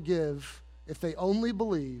will forgive if they only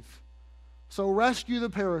believe. So rescue the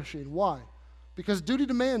perishing. Why? Because duty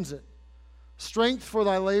demands it. Strength for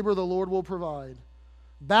thy labor the Lord will provide.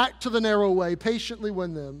 Back to the narrow way, patiently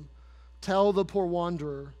win them. Tell the poor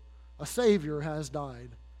wanderer, a Savior has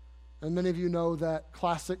died. And many of you know that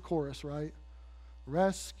classic chorus, right?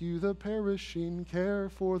 Rescue the perishing, care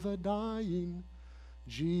for the dying.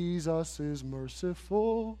 Jesus is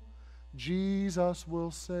merciful, Jesus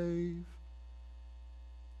will save.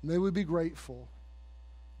 May we be grateful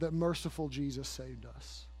that merciful Jesus saved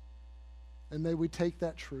us. And may we take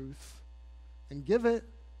that truth and give it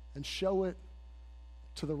and show it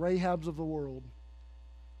to the Rahabs of the world,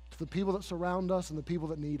 to the people that surround us and the people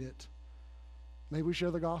that need it. May we share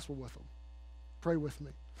the gospel with them. Pray with me.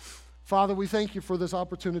 Father, we thank you for this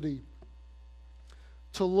opportunity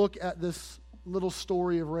to look at this little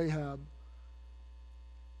story of Rahab.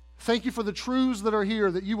 Thank you for the truths that are here,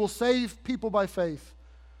 that you will save people by faith,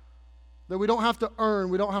 that we don't have to earn,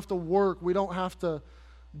 we don't have to work, we don't have to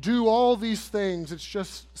do all these things. It's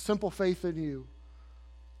just simple faith in you.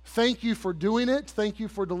 Thank you for doing it. Thank you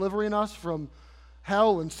for delivering us from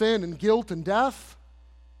hell and sin and guilt and death.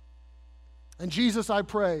 And Jesus, I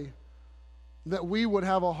pray that we would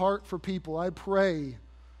have a heart for people. I pray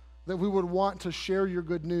that we would want to share your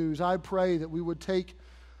good news. I pray that we would take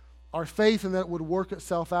our faith and that it would work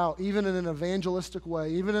itself out, even in an evangelistic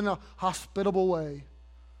way, even in a hospitable way.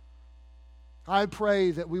 I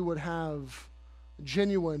pray that we would have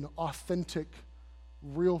genuine, authentic,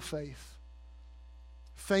 real faith.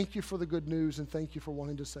 Thank you for the good news, and thank you for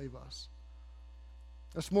wanting to save us.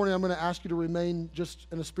 This morning, I'm going to ask you to remain just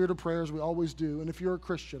in a spirit of prayer as we always do. And if you're a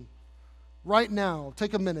Christian, right now,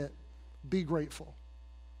 take a minute, be grateful.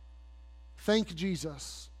 Thank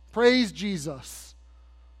Jesus. Praise Jesus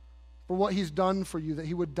for what he's done for you, that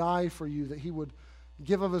he would die for you, that he would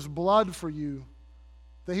give of his blood for you,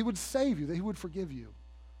 that he would save you, that he would forgive you.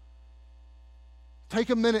 Take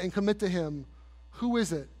a minute and commit to him. Who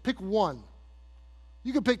is it? Pick one.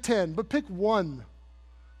 You can pick 10, but pick one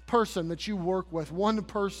person that you work with, one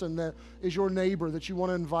person that is your neighbor that you want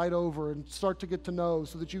to invite over and start to get to know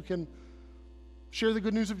so that you can share the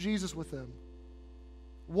good news of Jesus with them.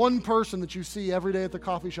 One person that you see every day at the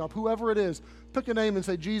coffee shop, whoever it is, pick a name and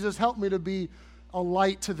say, Jesus, help me to be a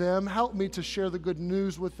light to them. Help me to share the good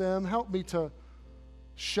news with them. Help me to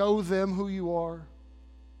show them who you are.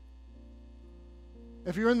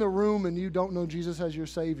 If you're in the room and you don't know Jesus as your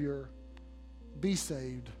Savior, be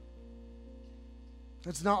saved.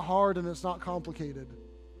 It's not hard and it's not complicated.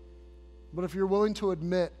 But if you're willing to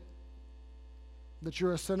admit that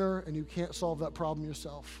you're a sinner and you can't solve that problem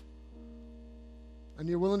yourself, and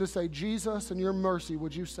you're willing to say, Jesus, in your mercy,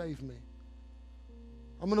 would you save me?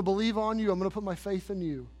 I'm going to believe on you. I'm going to put my faith in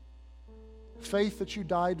you. Faith that you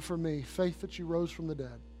died for me. Faith that you rose from the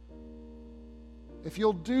dead. If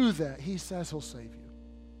you'll do that, he says he'll save you.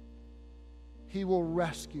 He will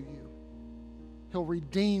rescue you. He'll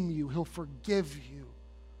redeem you. He'll forgive you.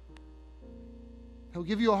 He'll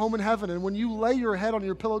give you a home in heaven. And when you lay your head on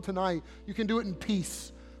your pillow tonight, you can do it in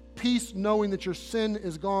peace. Peace knowing that your sin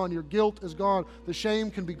is gone, your guilt is gone, the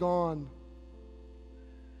shame can be gone.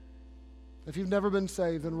 If you've never been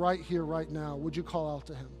saved, then right here, right now, would you call out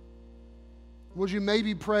to him? Would you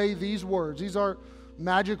maybe pray these words? These are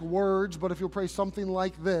magic words, but if you'll pray something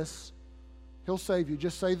like this, he'll save you.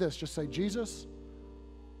 Just say this. Just say, Jesus,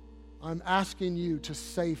 I'm asking you to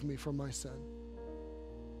save me from my sin.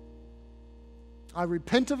 I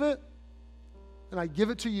repent of it, and I give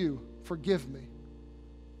it to you. Forgive me.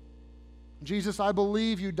 Jesus, I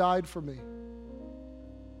believe you died for me.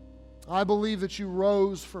 I believe that you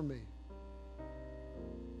rose for me.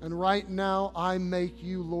 And right now, I make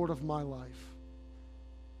you Lord of my life.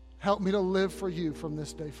 Help me to live for you from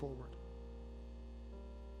this day forward.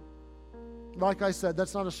 Like I said,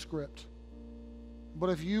 that's not a script. But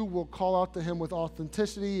if you will call out to him with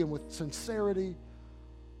authenticity and with sincerity,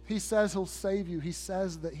 he says he'll save you. He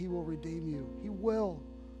says that he will redeem you. He will.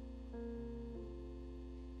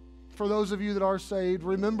 For those of you that are saved,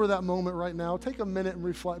 remember that moment right now. Take a minute and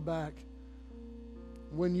reflect back.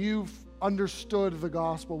 When you've understood the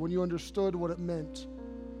gospel, when you understood what it meant,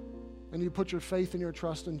 and you put your faith and your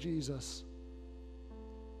trust in Jesus.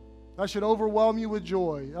 That should overwhelm you with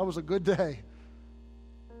joy. That was a good day.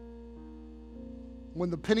 When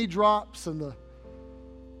the penny drops and the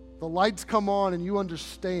lights come on and you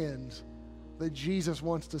understand that Jesus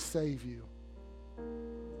wants to save you.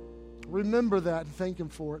 Remember that and thank him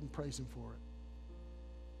for it and praise him for it.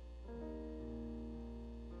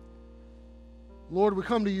 Lord, we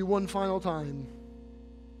come to you one final time.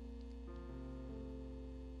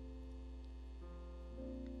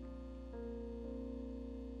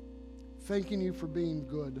 Thanking you for being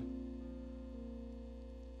good,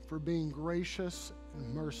 for being gracious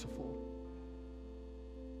and merciful.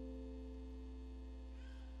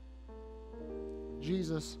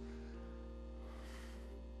 Jesus,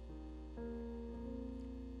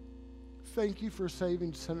 thank you for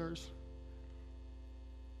saving sinners.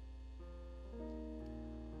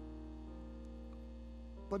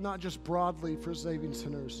 But not just broadly for saving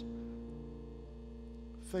sinners.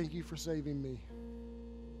 Thank you for saving me.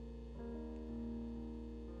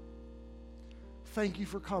 Thank you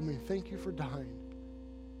for coming. Thank you for dying.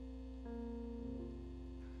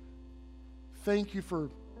 Thank you for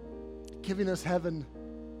giving us heaven.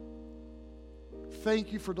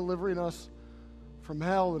 Thank you for delivering us from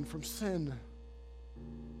hell and from sin.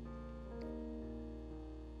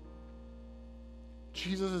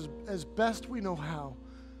 Jesus, as best we know how,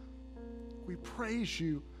 we praise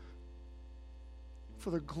you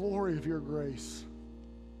for the glory of your grace.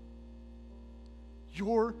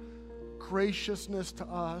 Your graciousness to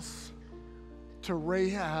us, to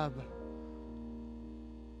Rahab.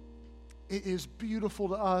 It is beautiful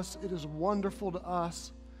to us. It is wonderful to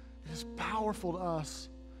us. It is powerful to us.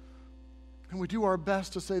 And we do our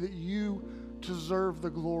best to say that you deserve the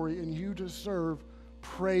glory and you deserve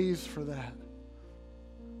praise for that.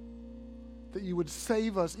 That you would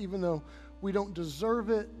save us even though we don't deserve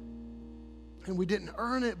it and we didn't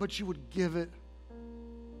earn it, but you would give it.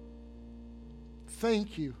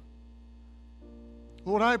 thank you.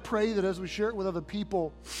 Lord, I pray that as we share it with other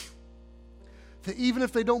people, that even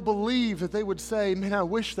if they don't believe, that they would say, man, I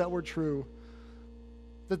wish that were true.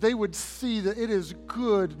 That they would see that it is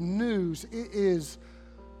good news. It is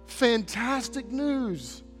fantastic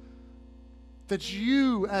news that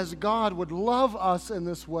you as God would love us in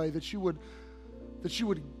this way, that you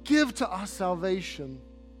would give to us salvation.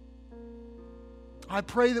 I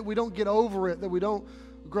pray that we don't get over it, that we don't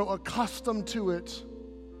grow accustomed to it,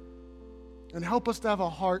 and help us to have a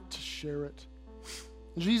heart to share it.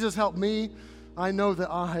 Jesus, help me. I know that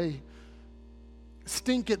I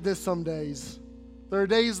stink at this some days. There are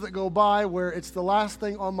days that go by where it's the last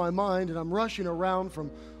thing on my mind, and I'm rushing around from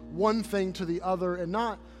one thing to the other and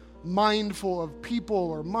not mindful of people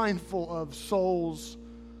or mindful of souls.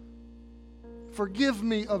 Forgive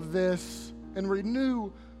me of this and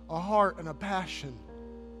renew a heart and a passion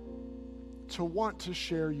to want to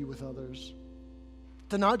share you with others.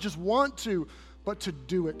 To not just want to, but to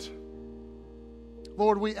do it.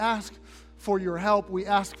 Lord, we ask for your help. We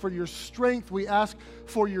ask for your strength. We ask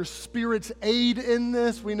for your Spirit's aid in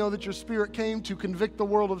this. We know that your Spirit came to convict the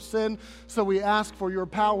world of sin, so we ask for your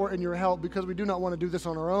power and your help because we do not want to do this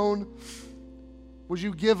on our own. Would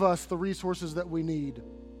you give us the resources that we need?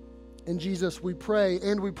 In Jesus, we pray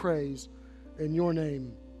and we praise in your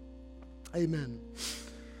name. Amen.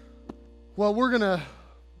 Well, we're going to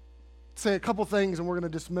say a couple things and we're going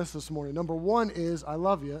to dismiss this morning. Number one is, I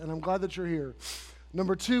love you, and I'm glad that you're here.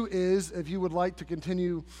 Number two is, if you would like to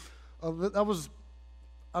continue, that was,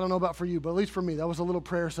 I don't know about for you, but at least for me, that was a little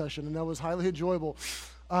prayer session, and that was highly enjoyable.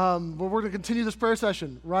 But we're going to continue this prayer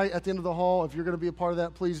session right at the end of the hall. If you're going to be a part of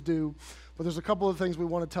that, please do. But there's a couple of things we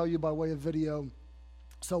want to tell you by way of video.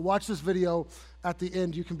 So watch this video. At the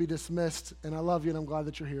end, you can be dismissed, and I love you, and I'm glad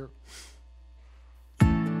that you're here.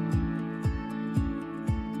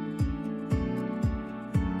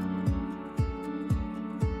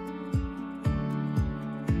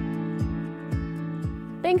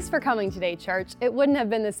 Thanks for coming today, church. It wouldn't have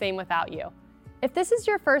been the same without you. If this is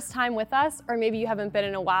your first time with us, or maybe you haven't been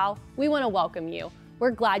in a while, we want to welcome you.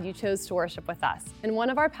 We're glad you chose to worship with us, and one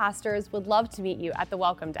of our pastors would love to meet you at the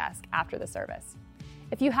welcome desk after the service.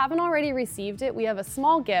 If you haven't already received it, we have a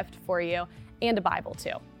small gift for you and a Bible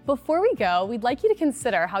too. Before we go, we'd like you to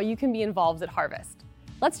consider how you can be involved at Harvest.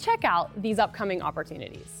 Let's check out these upcoming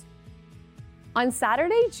opportunities. On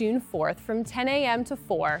Saturday, June 4th, from 10 a.m. to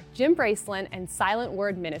 4, Jim Braceland and Silent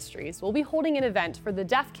Word Ministries will be holding an event for the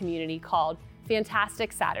deaf community called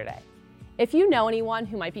Fantastic Saturday. If you know anyone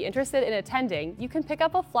who might be interested in attending, you can pick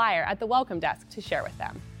up a flyer at the welcome desk to share with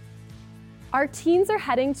them. Our teens are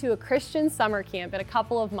heading to a Christian summer camp in a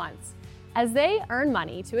couple of months. As they earn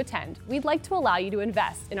money to attend, we'd like to allow you to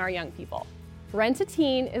invest in our young people. Rent a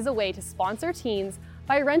Teen is a way to sponsor teens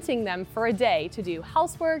by renting them for a day to do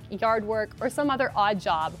housework, yard work, or some other odd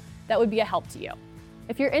job that would be a help to you.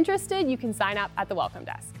 If you're interested, you can sign up at the welcome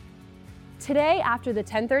desk. Today, after the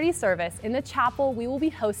 10:30 service in the chapel, we will be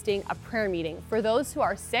hosting a prayer meeting for those who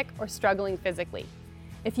are sick or struggling physically.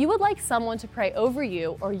 If you would like someone to pray over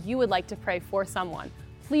you, or you would like to pray for someone,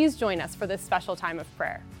 please join us for this special time of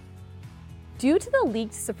prayer. Due to the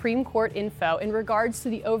leaked Supreme Court info in regards to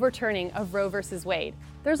the overturning of Roe v. Wade,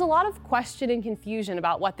 there's a lot of question and confusion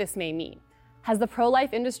about what this may mean. Has the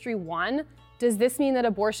pro-life industry won? Does this mean that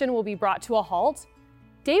abortion will be brought to a halt?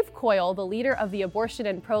 Dave Coyle, the leader of the abortion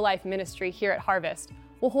and pro-life ministry here at Harvest,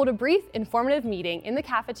 will hold a brief, informative meeting in the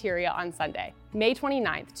cafeteria on Sunday, May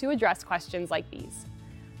 29th, to address questions like these.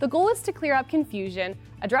 The goal is to clear up confusion,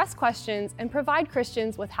 address questions, and provide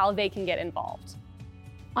Christians with how they can get involved.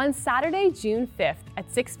 On Saturday, June 5th at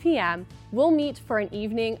 6 p.m., we'll meet for an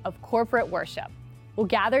evening of corporate worship. We'll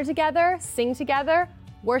gather together, sing together,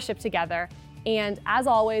 worship together, and as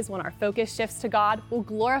always, when our focus shifts to God, we'll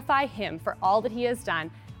glorify Him for all that He has done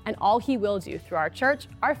and all He will do through our church,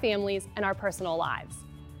 our families, and our personal lives.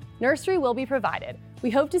 Nursery will be provided.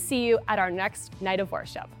 We hope to see you at our next night of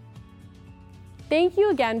worship. Thank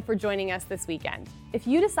you again for joining us this weekend. If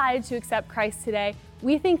you decided to accept Christ today,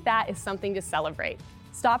 we think that is something to celebrate.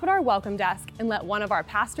 Stop at our welcome desk and let one of our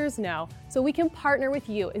pastors know so we can partner with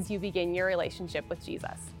you as you begin your relationship with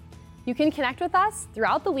Jesus. You can connect with us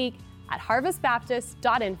throughout the week at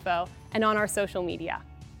harvestbaptist.info and on our social media.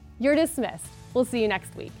 You're dismissed. We'll see you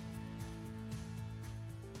next week.